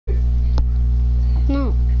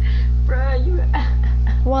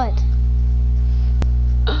What?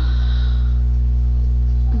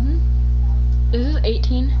 Is this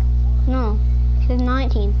 18 No. It says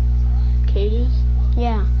 19. cages?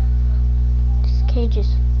 Yeah. Just cages.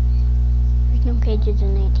 There's no cages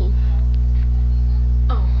in 18.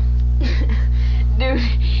 Oh. Dude,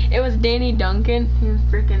 it was Danny Duncan. He was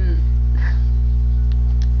freaking...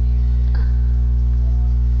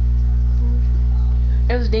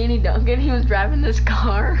 It was Danny Duncan. He was driving this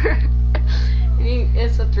car. And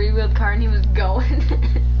it's a 3-wheeled car and he was going.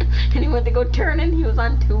 And he went to go turn and he was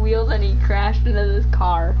on 2 wheels and he crashed into this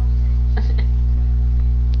car.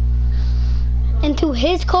 Into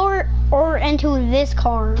his car or into this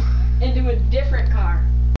car? Into a different car.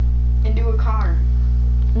 Into a car.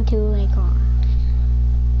 Into a car.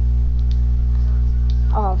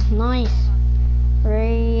 Oh, nice.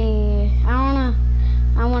 Right.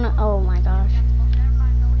 I wanna, oh my gosh.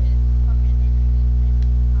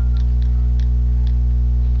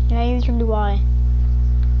 Yeah, either do I.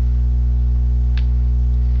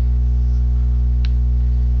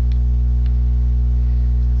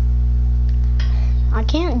 I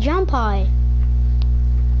can't jump high.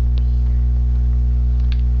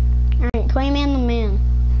 Alright, Clayman the man.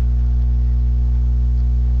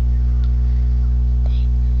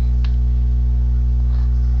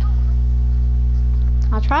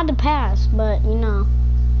 I tried to pass, but you know.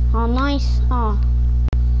 Oh, nice. Oh.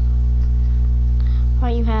 Oh,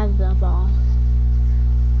 you have the ball.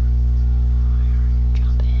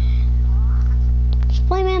 Jump in. Just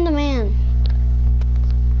play man to man.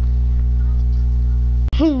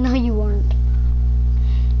 No, you weren't.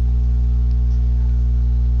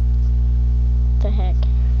 What the heck?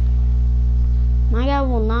 My guy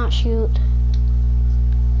will not shoot.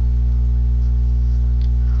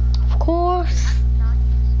 Of course.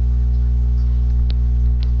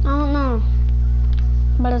 I don't know.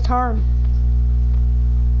 But it's hard.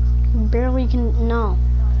 Barely can, no.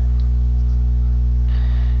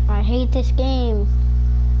 I hate this game.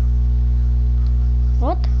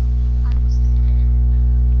 What?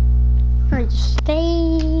 Alright, just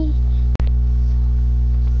stay.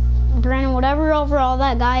 Brandon, whatever overall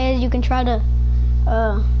that guy is, you can try to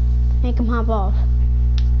make him hop off.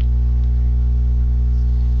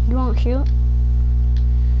 You won't shoot?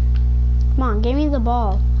 Come on, give me the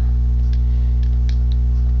ball.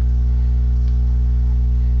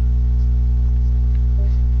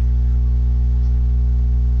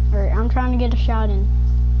 Alright, I'm trying to get a shot in.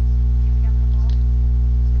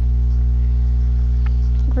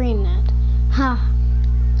 Green net. Ha.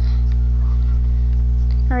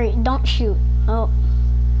 Alright, don't shoot. Oh.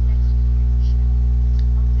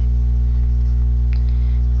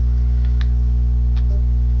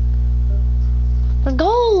 Let's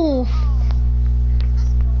go!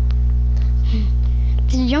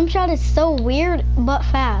 This jump shot is so weird, but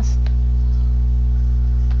fast.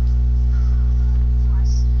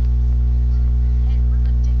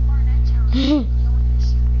 I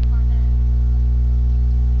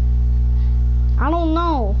don't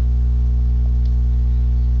know.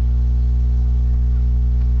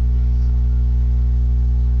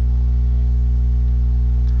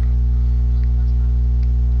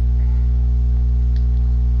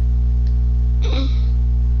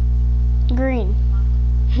 Green.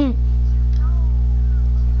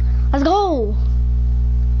 Let's go.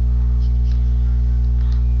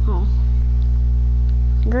 Oh.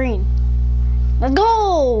 Green. Let's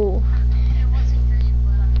go.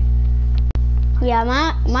 Yeah,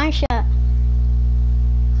 my shot.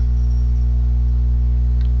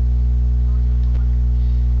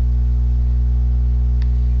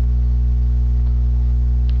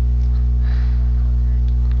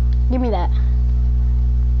 Give me that.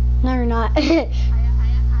 No, you're not.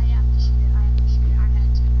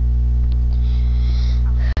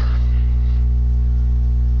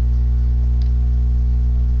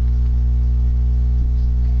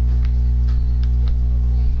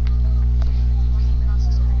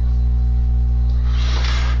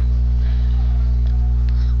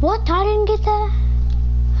 What? I didn't get that.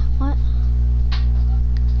 What?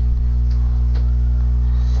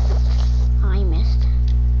 Oh, he missed.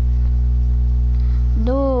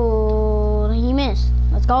 Dude, he missed.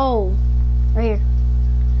 Let's go. Right here.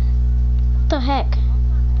 What the heck?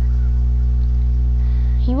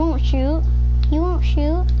 He won't shoot. He won't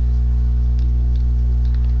shoot.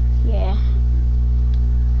 Yeah.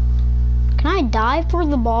 Can I dive for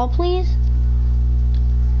the ball, please?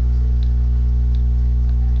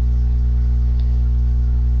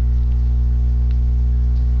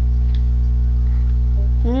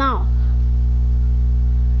 No.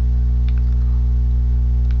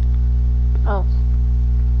 Oh.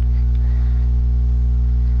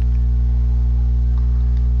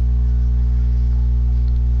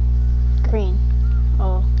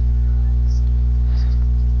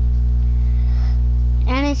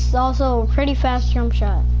 it's also a pretty fast jump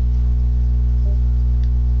shot.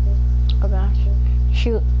 Oh gosh.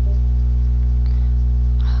 Shoot.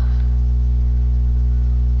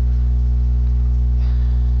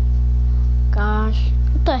 Gosh.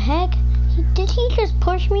 What the heck? Did he just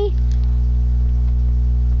push me?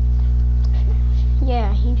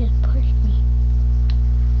 Yeah, he just pushed me.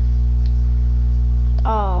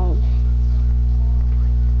 Oh.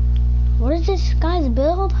 What is this guy's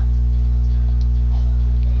build?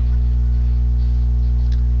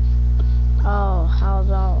 Oh, how's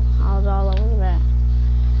all over that?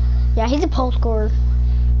 Yeah, he's a post scorer.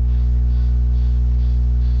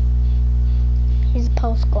 He's a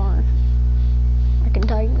post scorer. I can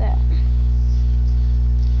tell you that.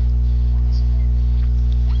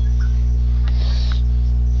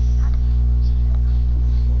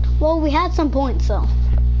 Well, we had some points, so.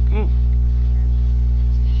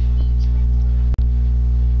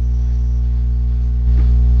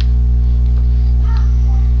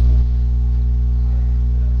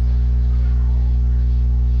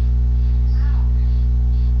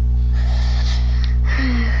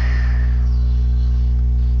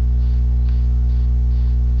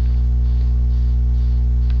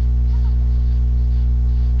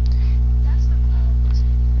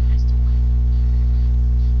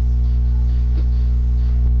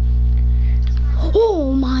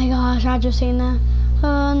 Oh my gosh, I just seen that.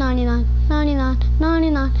 99, 99,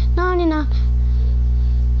 99, 99,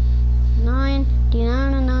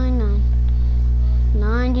 99,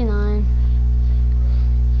 99.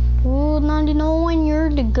 Ooh, 99, you're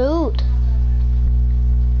the GOAT.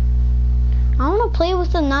 I want to play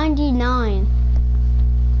with the 99.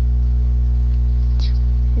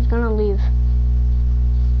 He's gonna leave.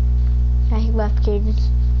 Yeah, he left cages.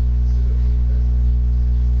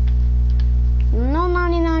 No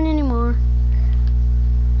 99 anymore.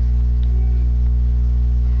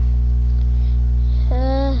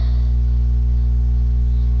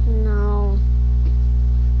 No.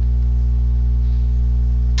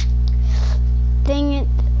 Dang it.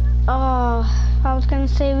 Oh, I was gonna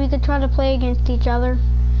say we could try to play against each other,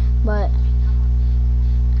 but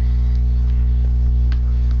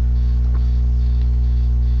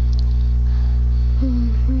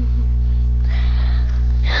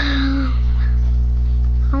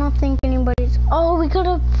I don't think anybody's. Oh, we could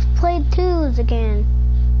have played twos again.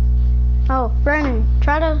 Oh, Brennan,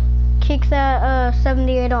 try to kick that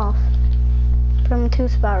 78 off from the two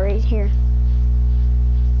spot right here.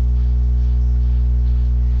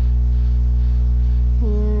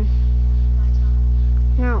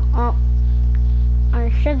 No, oh,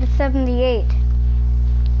 I said the 78.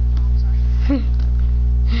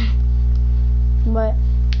 But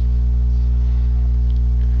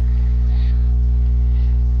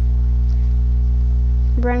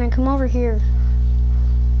Brennan, come over here.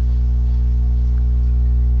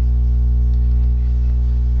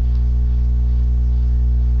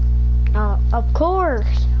 Of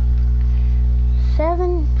course.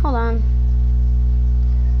 7, hold on.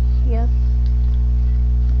 Yep.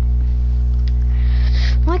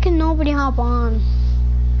 Why can nobody hop on?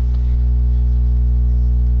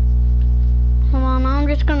 Hold on, I'm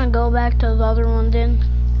just gonna go back to the other one then.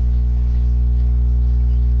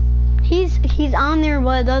 He's on there,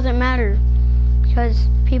 but it doesn't matter because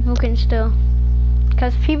people can still,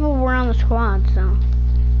 because people were on the squad, so.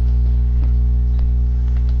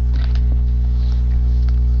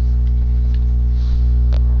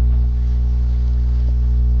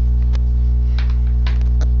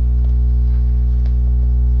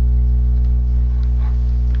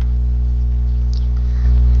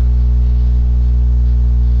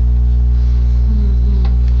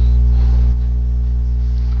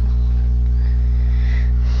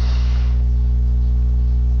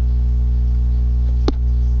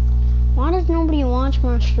 Nobody watch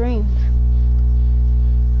my streams.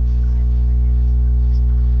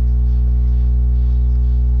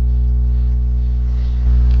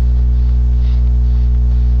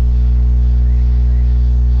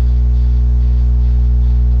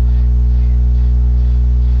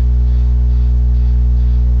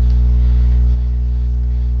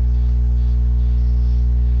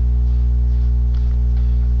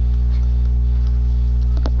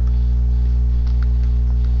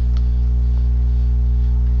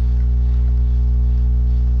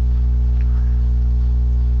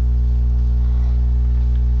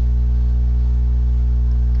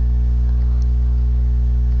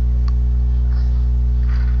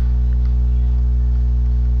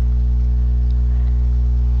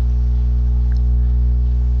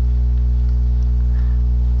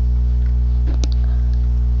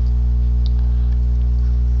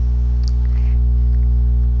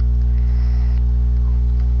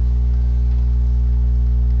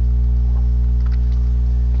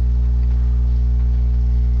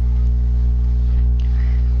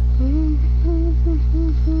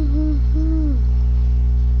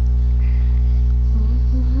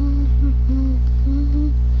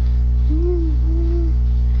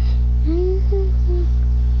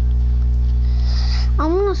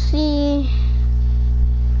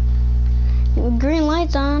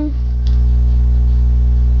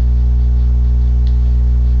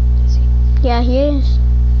 Yeah, he is.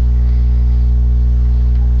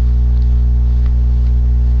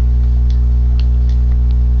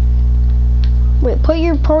 Wait, put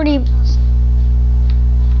your party.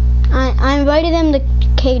 I invited them to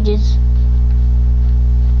cages.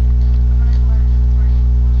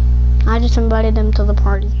 I just invited them to the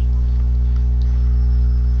party.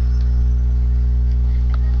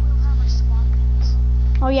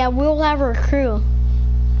 Oh yeah, we'll have our crew.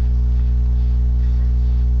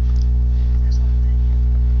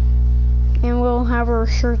 And we'll have our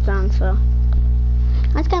shirts on, so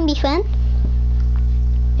that's gonna be fun.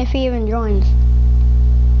 If he even joins.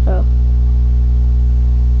 So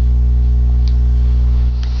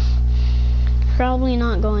probably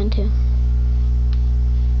not going to.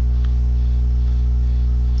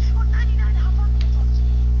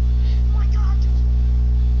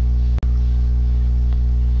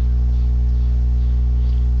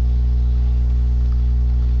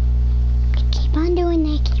 Keep on doing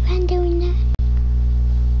that, keep on doing that.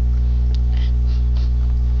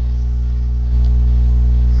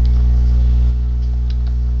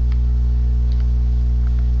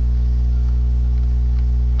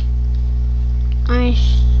 I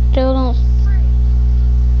still don't.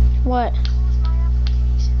 What?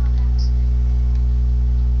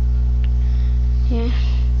 Yeah.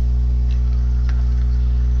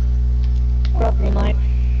 Green light.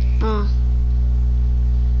 Oh.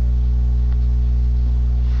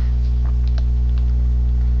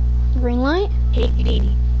 Green light? Hey,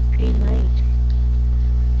 green light.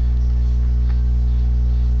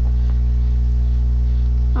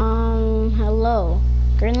 Hello.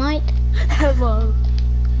 Green light? Hello.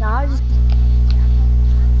 No, I just.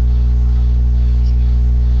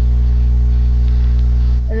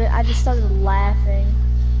 And then I just started laughing.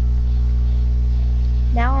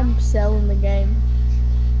 Now I'm selling the game.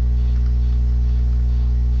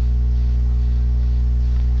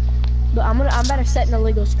 But I'm about to set an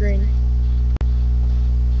illegal screen.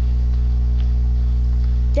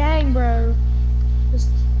 Dang, bro. It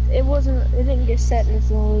didn't get set in this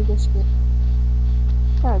illegal screen.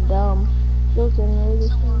 Kinda dumb. Built in an illegal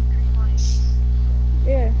screen.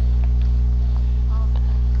 Yeah.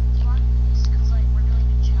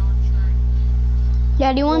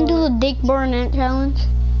 Yeah, do you want to do the Dick Barnett challenge?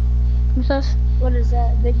 What's this? What is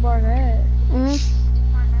that? Big Barnett? Mm-hmm.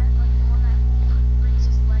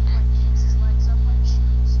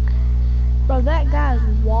 Bro, that guy's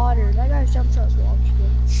water. That guy's jump shot's launch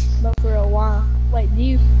good. But for a while. Wait, do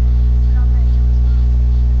you?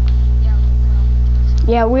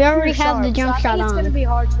 Yeah, we already have the jump so shot I think it's on. gonna be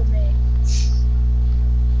hard for me.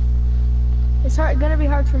 It's gonna be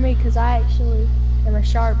hard for me because I actually am a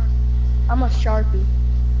sharp. I'm a sharpie.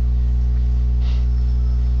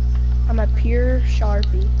 I'm a pure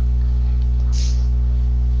sharpie.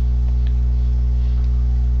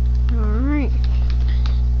 Alright.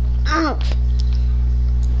 Ow.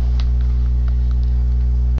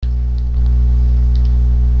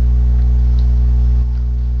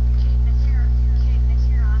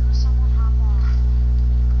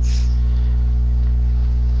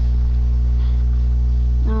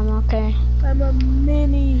 Okay. I'm a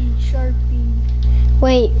mini sharpie.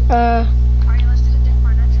 Wait, Alright, let's do the Dick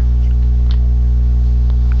Barnett challenge.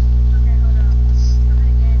 Okay, hold up.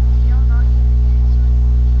 Okay, game. You don't know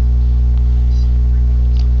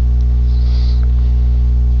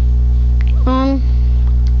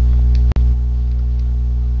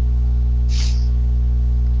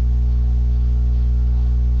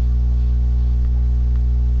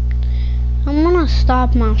I'm gonna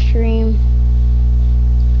stop my stream.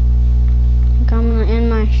 I'm gonna end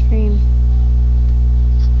my stream.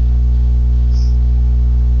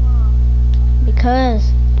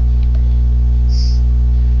 Because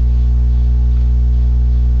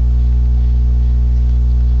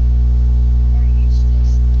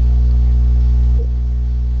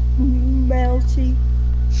Melty.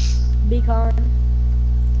 Beacon.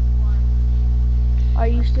 Are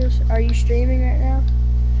you streaming right now?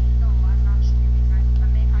 No, I'm not streaming. I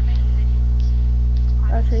made a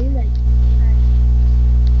video. I'll show you later.